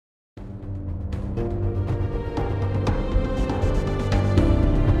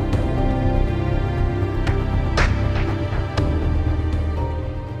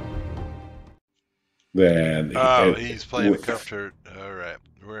Then he's playing a copter. All right,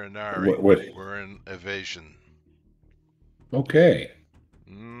 we're in Narai. We're in evasion. Okay.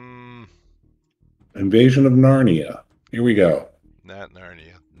 Invasion of Narnia. Here we go. Not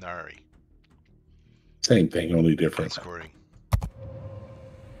Narnia, Narai. Same thing, only different. Escorting.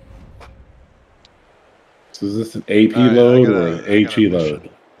 So is this an AP load or an HE load?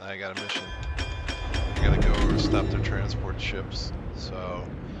 I got a mission. I gotta go over stop their transport ships. So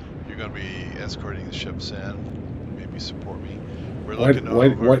you're gonna be escorting the ships in. Maybe support me. We're looking over. All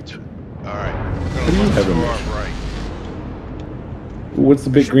right. We're gonna look to our right. What's the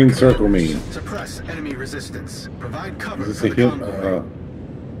big green circle mean? Suppress enemy resistance. Provide cover is for this the a convoy.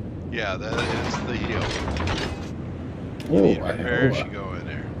 Yeah, that is the heel. Oh, need repairs, you go in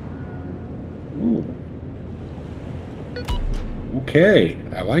there. Ooh. Okay,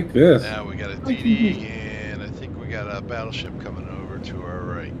 I like this. Now we got a DD, and I think we got a battleship coming over to our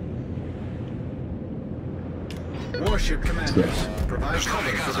right. Warship commanders, provide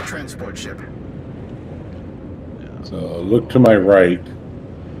cover for the transport ship. Yeah. So look to my right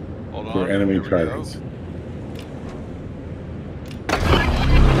for enemy Here targets.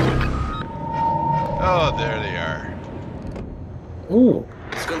 Oh, there they are. Ooh.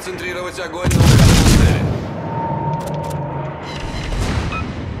 Сконцентрировать огонь на указанном цели.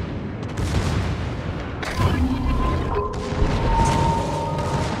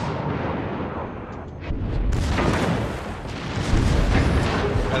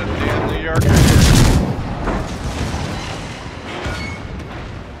 Got a damn New Yorker.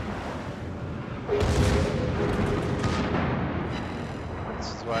 This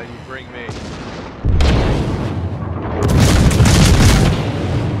is why you bring me.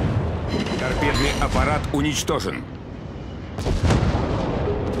 Торпедный аппарат уничтожен.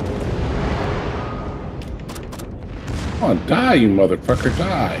 Come on, die, you motherfucker,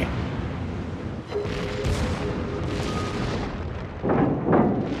 die.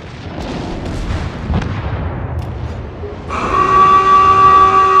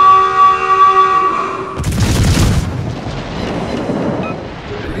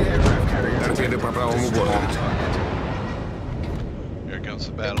 Торпеды по правому борту. Here comes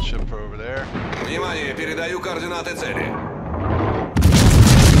the battleship over there. Внимание, передаю координаты цели.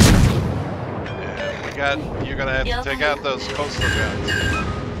 And you're gonna have to take out those coastal guns.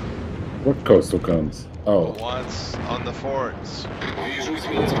 What coastal guns? Oh. The ones on the forts. Вижу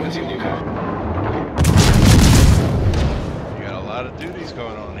эсминец противника. You got a lot of duties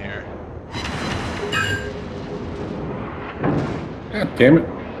going on here. God damn it.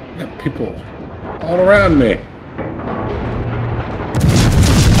 I got people all around me.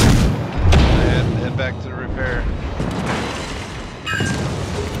 And head back to the repair.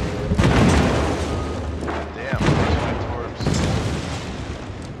 Damn, there's my torps.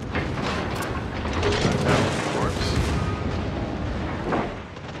 Torps.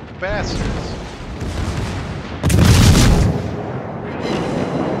 Bastards.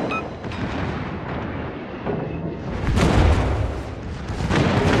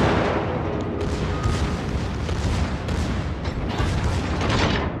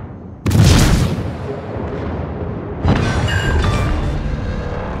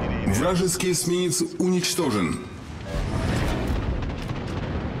 Вражеский эсминец уничтожен.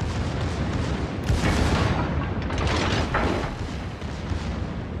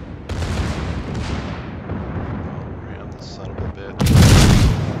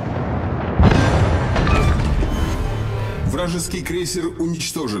 Вражеский крейсер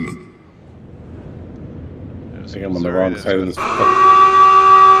уничтожен. I think I'm on the wrong side of this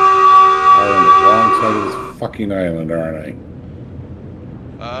fucking island, aren't I?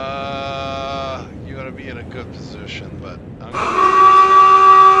 You're gonna be in a good position, but I'm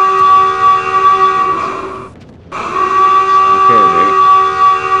Okay.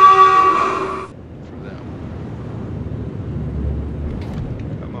 for them.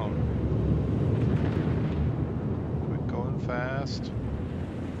 Come on. Quit going fast.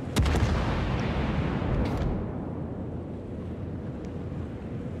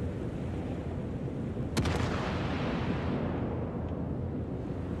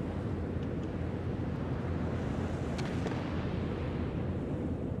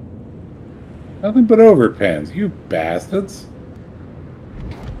 Nothing but overpens, you bastards.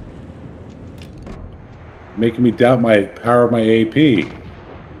 Making me doubt my power of my AP.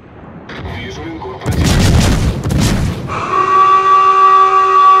 Вижу линкор противника.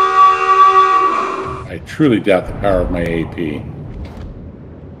 I truly doubt the power of my AP.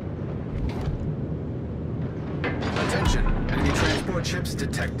 transport ships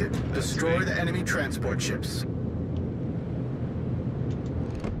detected. Destroy the enemy transport ships.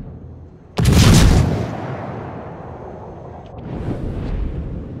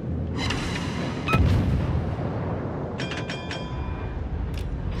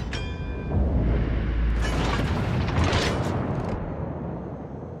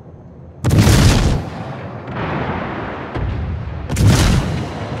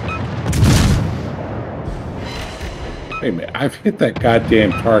 Hey man, I've hit that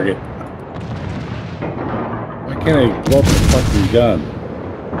goddamn target. Why can't I blow up the fucking gun?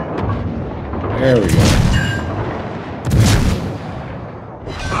 There we go.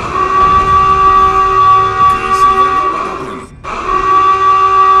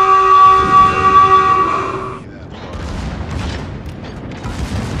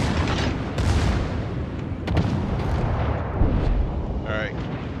 Alright.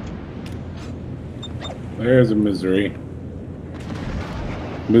 There's a misery.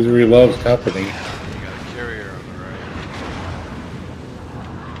 Misery loves company. You got a carrier on the right.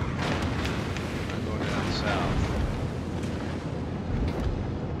 I'm going down south.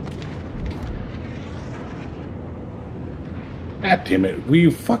 God damn it. Will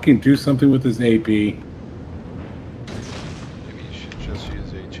you fucking do something with this AP? Maybe you should just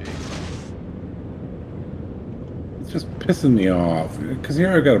use HE. It's just pissing me off. Because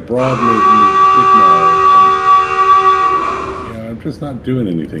here I've got a broad movement. I'm just not doing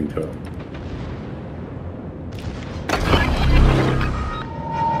anything to him.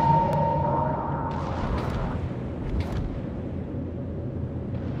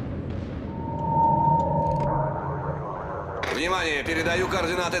 Внимание, передаю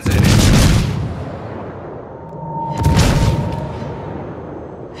координаты цели.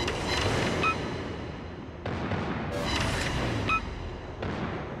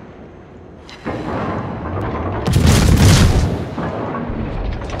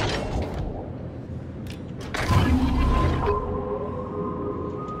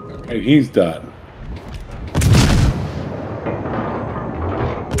 Okay, he's done.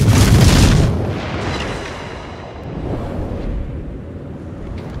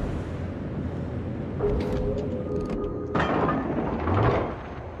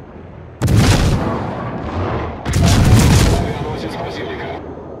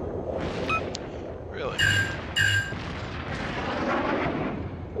 Really?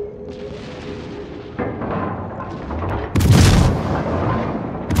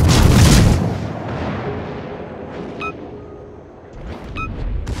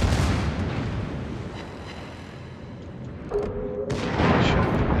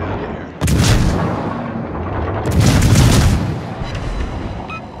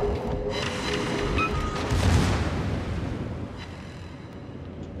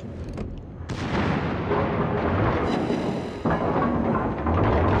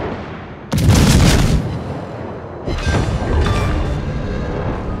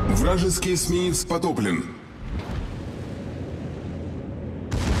 Вражеский эсминец потоплен.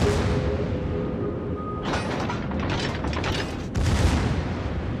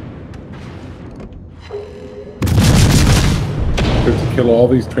 To kill all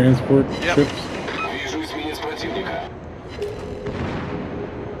these transport ships? Вижу эсминец противника.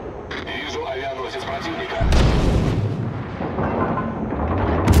 Вижу авианосец противника.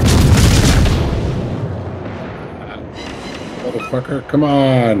 Motherfucker, come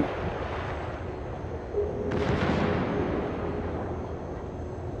on!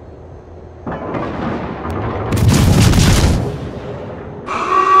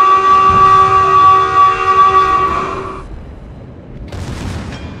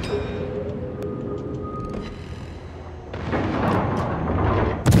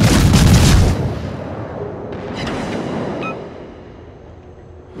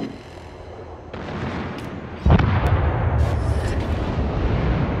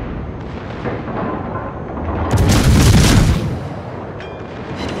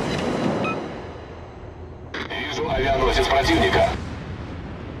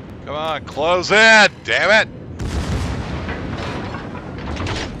 Come on, close in, damn it!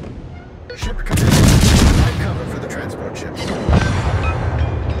 Ship commander, provide cover for the transport ships.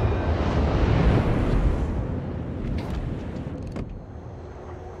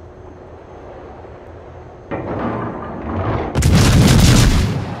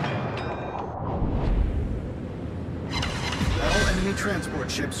 All enemy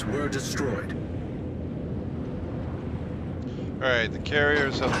transport ships were destroyed. Alright, the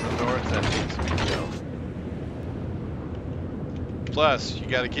carriers up in the north that needs to be killed. Plus, you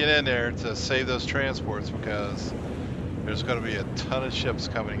gotta get in there to save those transports because there's gonna be a ton of ships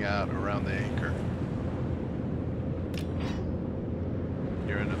coming out around the anchor.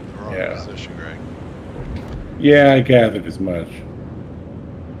 You're in the wrong position, Greg. Yeah, I gathered as much.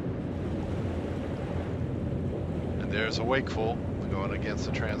 And there's a wakeful going against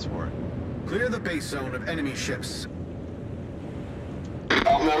the transport. Clear the base zone of enemy ships.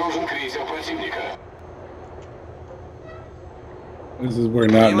 Обнаружен крейсер противника. This is where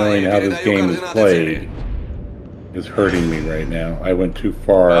not knowing how this game is played is hurting me right now. I went too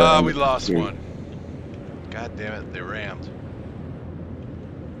far. Ah, we lost one. God damn it, they rammed.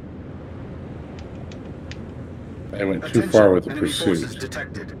 I went too far with the Enemy forces pursuit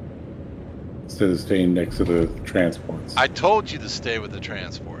detected. instead of staying next to the transports. I told you to stay with the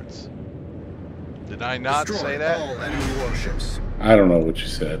transports. Did I not Destroy say that? all enemy warships. I don't know what you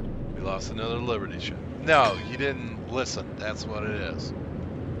said. We lost another Liberty ship. No, you didn't listen. That's what it is.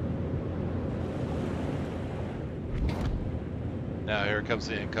 Now here comes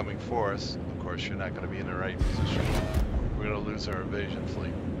the incoming force. Of course, you're not going to be in the right position. We're going to lose our invasion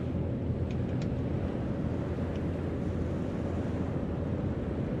fleet.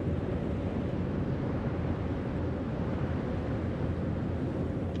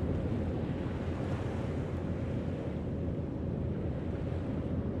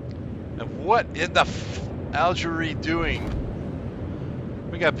 And what in the Algeria doing?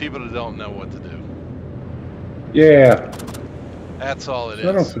 We got people that don't know what to do. Yeah. That's all it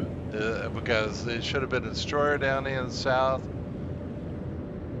is. Because it should have been a destroyer down in the south.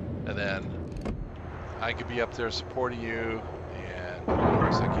 And then I could be up there supporting you. And of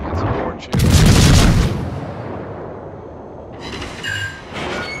course I can't support you.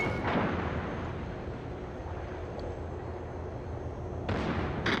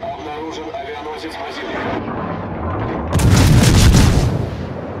 Обнаружен авианосец противника.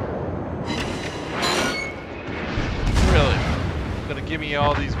 Really? Gonna give me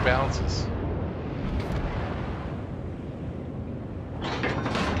all these bounces.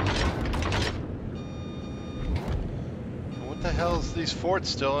 What the hell is these forts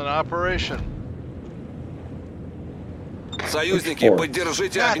still in operation? Союзники,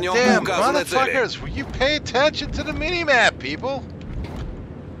 поддержите God огнем damn, указанной цели. motherfuckers, will you pay attention to the mini-map, people?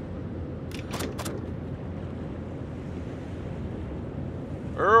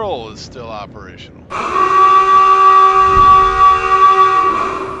 Earl is still operational.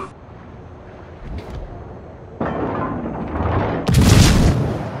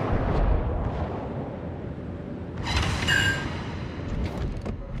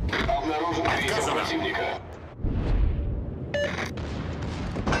 Обнаружен крейсер противника.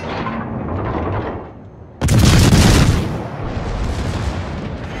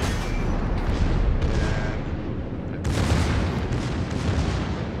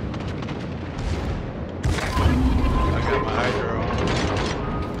 I got my hydro.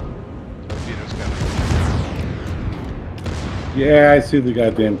 Torpedoes coming. Yeah, I see the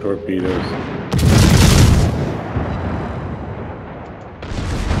goddamn torpedoes.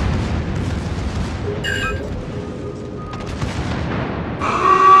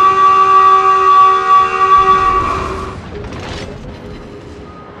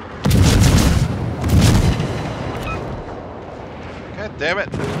 God damn it.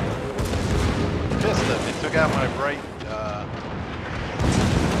 Pissed them. They took out my right,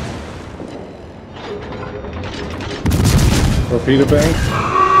 Torpedo bank?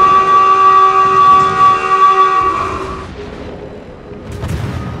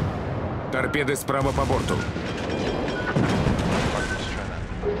 Торпеды справа по борту.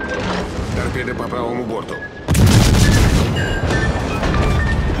 Торпеды по правому борту.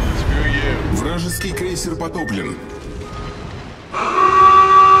 Screw you. Вражеский крейсер потоплен.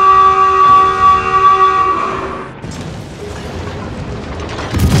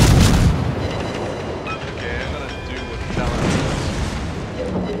 Okay, I'm gonna do what Tallinn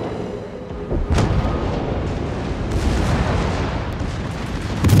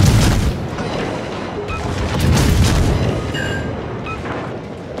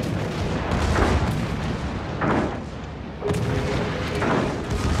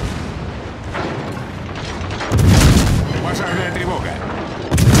Пожарная тревога.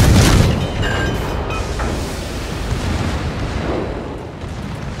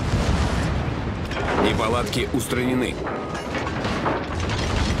 Неполадки устранены.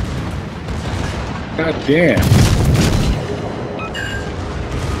 God damn.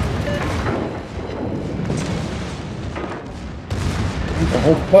 There's a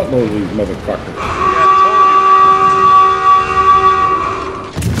whole buttload of these motherfuckers.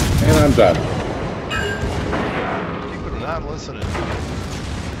 And I'm done. People are not listening.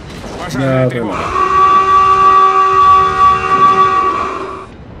 Пожарная No, they're тревога. not.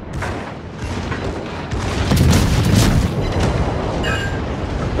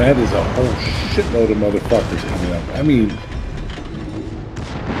 That is a whole shitload of motherfuckers coming up. I mean,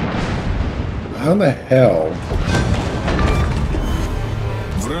 how the hell?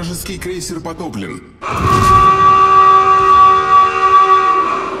 Вражеский крейсер потоплен.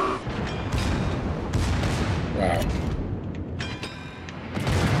 Wow.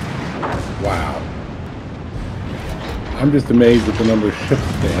 Wow. I'm just amazed at the number of ships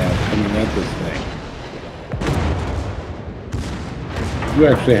they have coming at this thing. You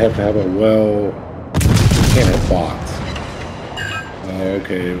actually have to have a you can't have bots.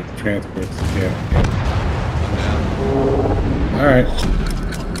 Okay, transports, yeah. Alright.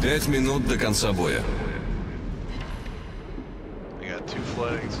 5 минут до конца боя. I got 2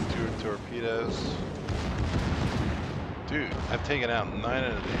 flags and 2 torpedoes. Dude, I've taken out 9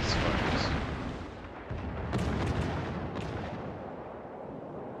 of these fuckers.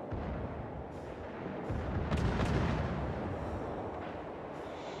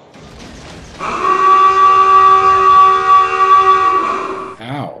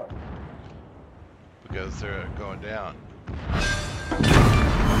 How? Because they're going down.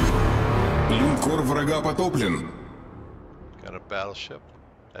 Линкор врага потоплен. Got a battleship.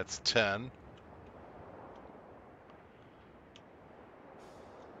 That's 10.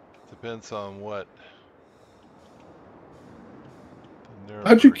 Depends on what.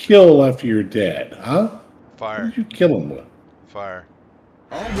 How'd you kill after you're dead, huh? Fire. What did you kill him with? Fire.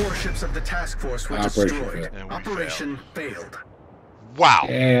 All warships of the task force were Operation destroyed. failed. And we Operation failed. Wow.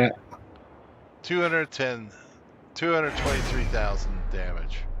 Yeah. 223,000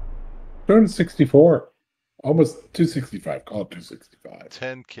 damage. 264. Almost 265. Call it 265.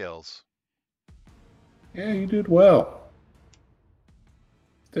 10 kills. Yeah, you did well.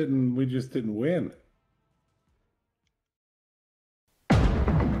 We just didn't win.